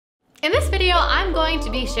In this video, I'm going to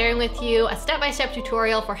be sharing with you a step-by-step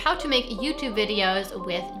tutorial for how to make YouTube videos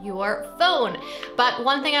with your phone. But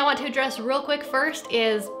one thing I want to address real quick first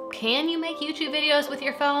is, can you make YouTube videos with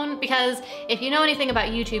your phone? Because if you know anything about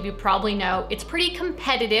YouTube, you probably know it's pretty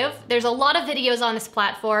competitive. There's a lot of videos on this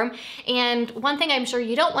platform, and one thing I'm sure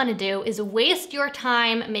you don't want to do is waste your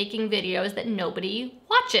time making videos that nobody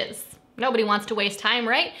watches. Nobody wants to waste time,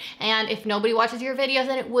 right? And if nobody watches your videos,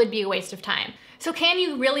 then it would be a waste of time. So can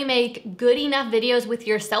you really make good enough videos with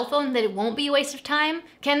your cell phone that it won't be a waste of time?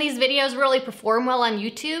 Can these videos really perform well on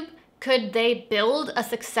YouTube? Could they build a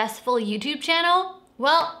successful YouTube channel?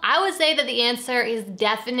 Well, I would say that the answer is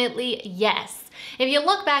definitely yes. If you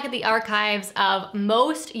look back at the archives of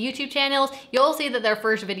most YouTube channels, you'll see that their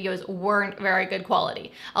first videos weren't very good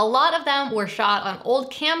quality. A lot of them were shot on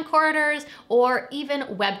old camcorders or even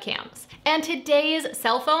webcams. And today's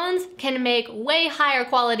cell phones can make way higher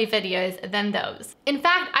quality videos than those. In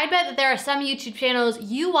fact, I bet that there are some YouTube channels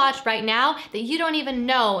you watch right now that you don't even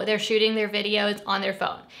know they're shooting their videos on their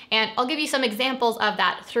phone. And I'll give you some examples of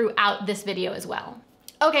that throughout this video as well.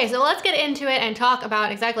 Okay, so let's get into it and talk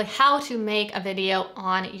about exactly how to make a video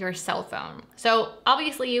on your cell phone. So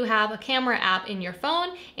obviously you have a camera app in your phone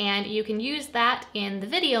and you can use that in the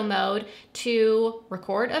video mode to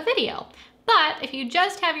record a video. But if you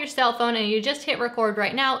just have your cell phone and you just hit record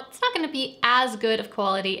right now, it's not gonna be as good of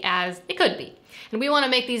quality as it could be. And we wanna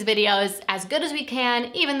make these videos as good as we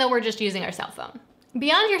can, even though we're just using our cell phone.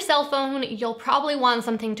 Beyond your cell phone, you'll probably want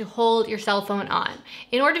something to hold your cell phone on.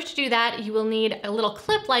 In order to do that, you will need a little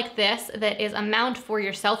clip like this that is a mount for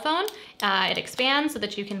your cell phone. It expands so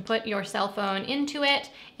that you can put your cell phone into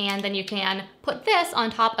it, and then you can put this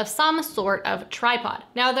on top of some sort of tripod.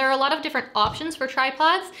 Now, there are a lot of different options for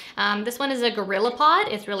tripods. This one is a GorillaPod.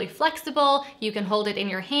 It's really flexible. You can hold it in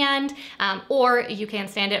your hand, or you can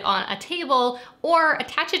stand it on a table, or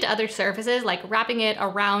attach it to other surfaces, like wrapping it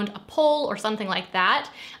around a pole or something like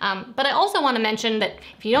that. But I also want to mention that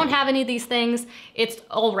if you don't have any of these things, it's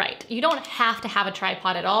all right. You don't have to have a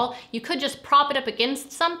tripod at all. You could just prop it up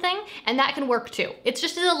against something, and that can work too. It's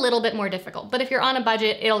just a little bit more difficult, but if you're on a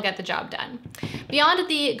budget, it'll get the job done. Beyond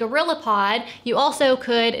the GorillaPod, you also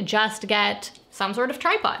could just get some sort of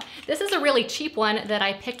tripod. This is a really cheap one that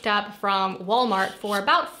I picked up from Walmart for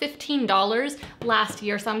about $15 last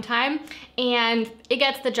year sometime, and it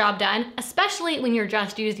gets the job done, especially when you're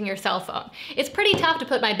just using your cell phone. It's pretty tough to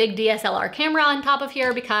put my big DSLR camera on top of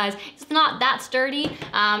here because it's not that sturdy,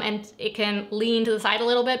 and it can lean to the side a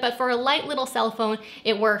little bit, but for a light little cell phone,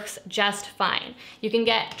 it works just fine. You can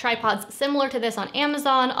get tripods similar to this on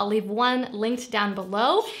Amazon. I'll leave one linked down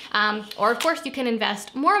below, or of course you can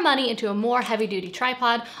invest more money into a more heavy-duty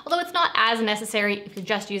tripod, although it's not as necessary if you're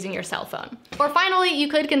just using your cell phone. Or finally, you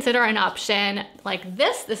could consider an option like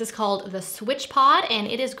this. This is called the SwitchPod, and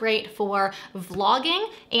it is great for vlogging,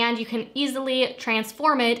 and you can easily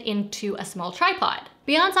transform it into a small tripod.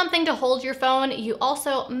 Beyond something to hold your phone, you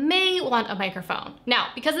also may want a microphone. Now,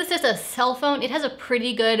 because this is a cell phone, it has a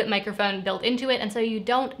pretty good microphone built into it, and so you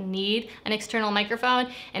don't need an external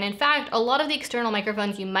microphone. And in fact, a lot of the external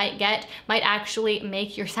microphones you might get might actually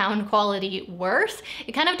make your sound quality worse.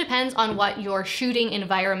 It kind of depends on what your shooting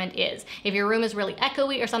environment is. If your room is really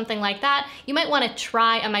echoey or something like that, you might want to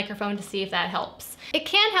try a microphone to see if that helps. It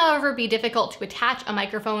can, however, be difficult to attach a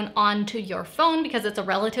microphone onto your phone because it's a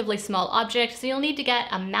relatively small object, so you'll need to get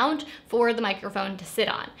a mount for the microphone to sit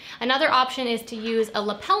on. Another option is to use a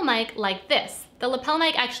lapel mic like this. The lapel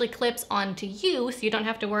mic actually clips onto you, so you don't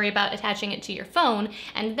have to worry about attaching it to your phone,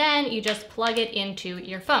 and then you just plug it into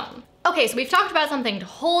your phone. Okay, so we've talked about something to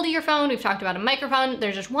hold your phone, we've talked about a microphone,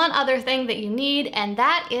 there's just one other thing that you need, and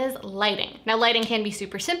that is lighting. Now, lighting can be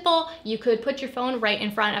super simple. You could put your phone right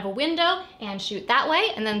in front of a window and shoot that way,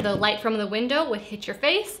 and then the light from the window would hit your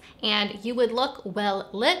face, and you would look well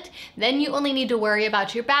lit. Then you only need to worry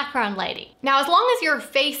about your background lighting. Now, as long as your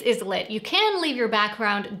face is lit, you can leave your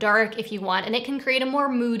background dark if you want, and it can create a more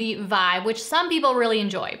moody vibe, which some people really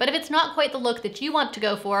enjoy. But if it's not quite the look that you want to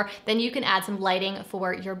go for, then you can add some lighting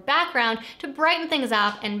for your background to brighten things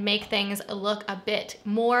up and make things look a bit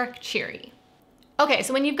more cheery. Okay,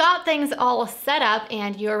 so when you've got things all set up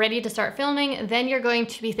and you're ready to start filming, then you're going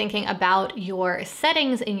to be thinking about your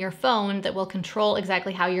settings in your phone that will control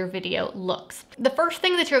exactly how your video looks. The first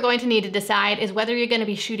thing that you're going to need to decide is whether you're going to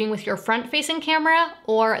be shooting with your front-facing camera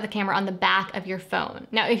or the camera on the back of your phone.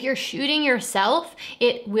 Now, if you're shooting yourself,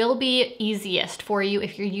 it will be easiest for you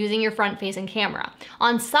if you're using your front-facing camera.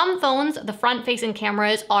 On some phones, the front-facing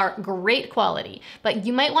cameras are great quality, but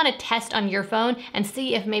you might want to test on your phone and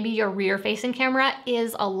see if maybe your rear-facing camera camera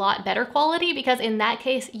is a lot better quality, because in that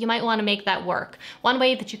case, you might want to make that work. One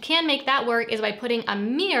way that you can make that work is by putting a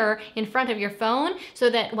mirror in front of your phone so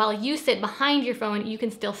that while you sit behind your phone, you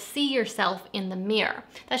can still see yourself in the mirror.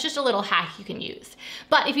 That's just a little hack you can use.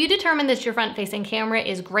 But if you determine that your front-facing camera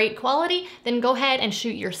is great quality, then go ahead and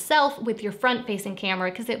shoot yourself with your front-facing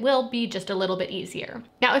camera, because it will be just a little bit easier.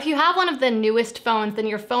 Now, if you have one of the newest phones, then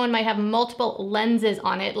your phone might have multiple lenses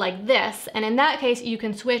on it like this, and in that case, you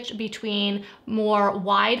can switch between more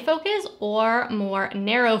wide focus or more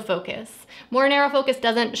narrow focus. More narrow focus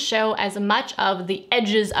doesn't show as much of the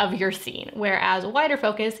edges of your scene, whereas wider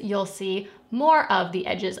focus, you'll see more of the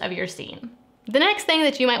edges of your scene. The next thing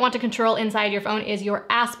that you might want to control inside your phone is your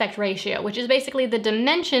aspect ratio, which is basically the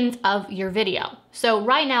dimensions of your video. So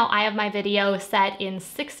right now I have my video set in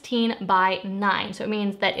 16:9, so it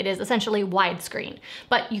means that it is essentially widescreen.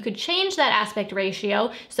 But you could change that aspect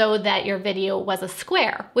ratio so that your video was a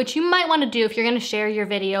square, which you might want to do if you're going to share your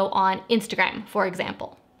video on Instagram, for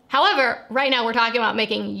example. However, right now we're talking about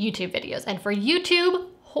making YouTube videos, and for YouTube,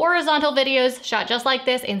 horizontal videos shot just like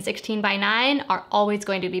this in 16:9 are always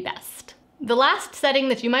going to be best. The last setting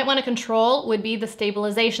that you might want to control would be the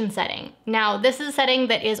stabilization setting. Now, this is a setting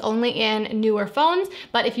that is only in newer phones,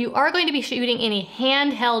 but if you are going to be shooting any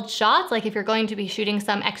handheld shots, like if you're going to be shooting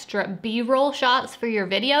some extra B-roll shots for your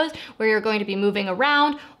videos where you're going to be moving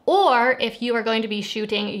around, or if you are going to be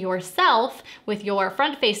shooting yourself with your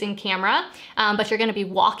front-facing camera, but you're going to be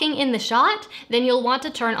walking in the shot, then you'll want to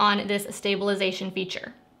turn on this stabilization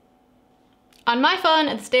feature. On my phone,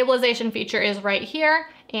 the stabilization feature is right here,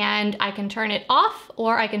 and I can turn it off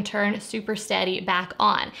or I can turn super steady back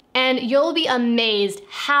on. And you'll be amazed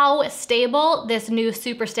how stable this new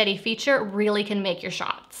super steady feature really can make your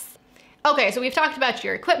shots. Okay, so we've talked about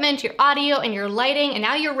your equipment, your audio, and your lighting, and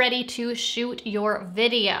now you're ready to shoot your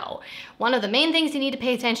video. One of the main things you need to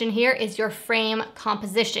pay attention here is your frame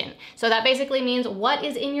composition. So that basically means what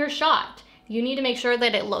is in your shot. You need to make sure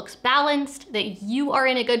that it looks balanced, that you are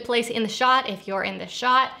in a good place in the shot if you're in the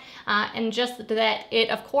shot, and just that it,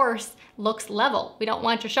 of course, looks level. We don't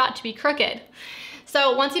want your shot to be crooked.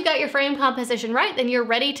 So once you've got your frame composition right, then you're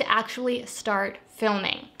ready to actually start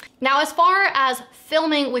filming. Now, as far as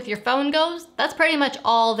filming with your phone goes, that's pretty much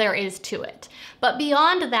all there is to it. But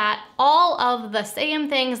beyond that, all of the same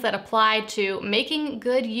things that apply to making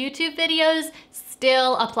good YouTube videos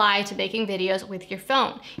still apply to making videos with your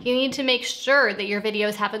phone. You need to make sure that your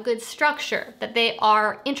videos have a good structure, that they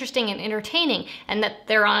are interesting and entertaining, and that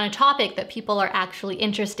they're on a topic that people are actually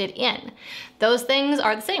interested in. Those things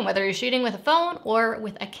are the same, whether you're shooting with a phone or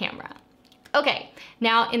with a camera. Okay,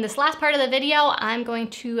 now in this last part of the video, I'm going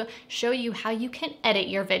to show you how you can edit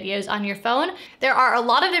your videos on your phone. There are a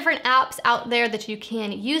lot of different apps out there that you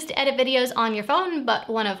can use to edit videos on your phone, but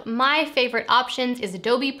one of my favorite options is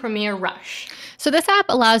Adobe Premiere Rush. So this app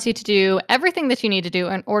allows you to do everything that you need to do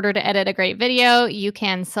in order to edit a great video. You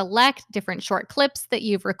can select different short clips that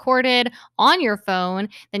you've recorded on your phone,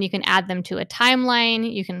 then you can add them to a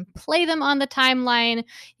timeline, you can play them on the timeline,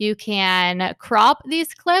 you can crop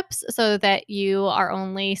these clips so that you are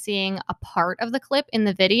only seeing a part of the clip in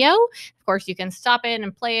the video. Of course, you can stop it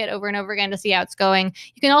and play it over and over again to see how it's going.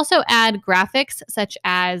 You can also add graphics such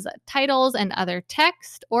as titles and other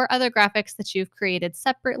text, or other graphics that you've created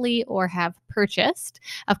separately or have purchased.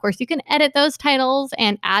 Of course, you can edit those titles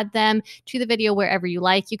and add them to the video wherever you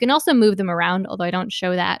like. You can also move them around, although I don't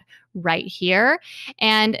show that right here.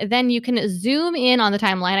 And then you can zoom in on the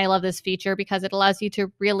timeline. I love this feature because it allows you to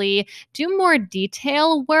really do more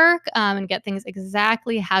detail work and get things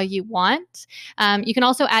exactly how you want. You can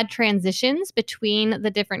also add transitions between the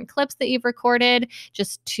different clips that you've recorded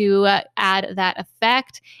just to add that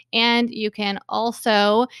effect. And you can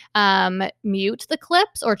also mute the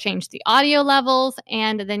clips or change the audio levels.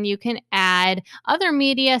 And then you can add other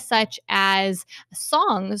media such as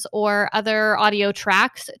songs or other audio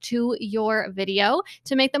tracks to your video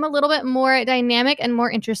to make them a little bit more dynamic and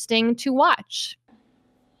more interesting to watch.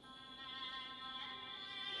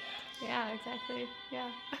 Yeah, exactly.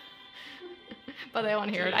 Yeah. But they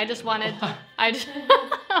won't hear it. I just wanted, oh my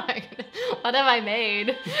goodness. What have I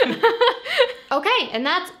made? Okay, and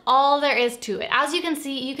that's all there is to it. As you can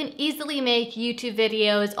see, you can easily make YouTube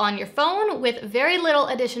videos on your phone with very little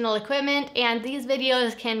additional equipment, and these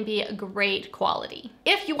videos can be great quality.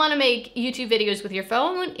 If you want to make YouTube videos with your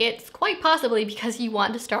phone, it's quite possibly because you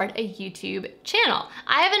want to start a YouTube channel.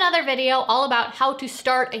 I have another video all about how to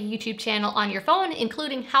start a YouTube channel on your phone,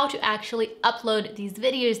 including how to actually upload these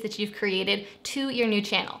videos that you've created to your new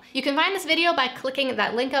channel. You can find this video by clicking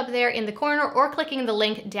that link up there in the corner or clicking the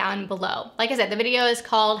link down below. Like I said, the video is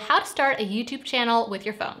called How to Start a YouTube Channel with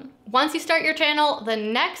Your Phone. Once you start your channel, the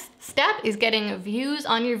next step is getting views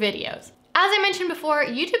on your videos. As I mentioned before,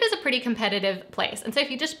 YouTube is a pretty competitive place, and so if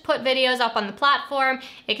you just put videos up on the platform,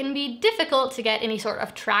 it can be difficult to get any sort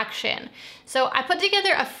of traction. So I put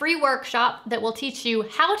together a free workshop that will teach you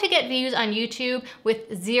how to get views on YouTube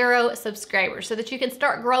with 0 subscribers so that you can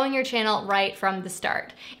start growing your channel right from the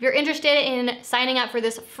start. If you're interested in signing up for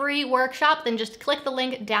this free workshop, then just click the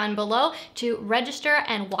link down below to register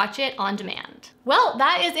and watch it on demand. Well,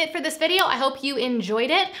 that is it for this video. I hope you enjoyed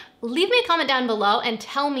it. Leave me a comment down below and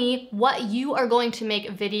tell me what you are going to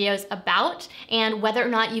make videos about and whether or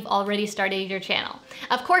not you've already started your channel.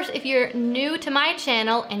 Of course, if you're new to my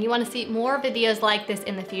channel and you want to see more videos like this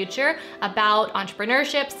in the future about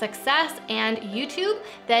entrepreneurship, success, and YouTube,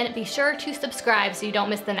 then be sure to subscribe so you don't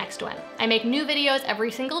miss the next one. I make new videos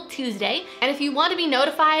every single Tuesday, and if you want to be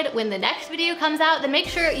notified when the next video comes out, then make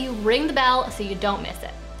sure you ring the bell so you don't miss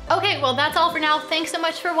it. Okay, well that's all for now. Thanks so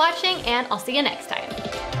much for watching, and I'll see you next time.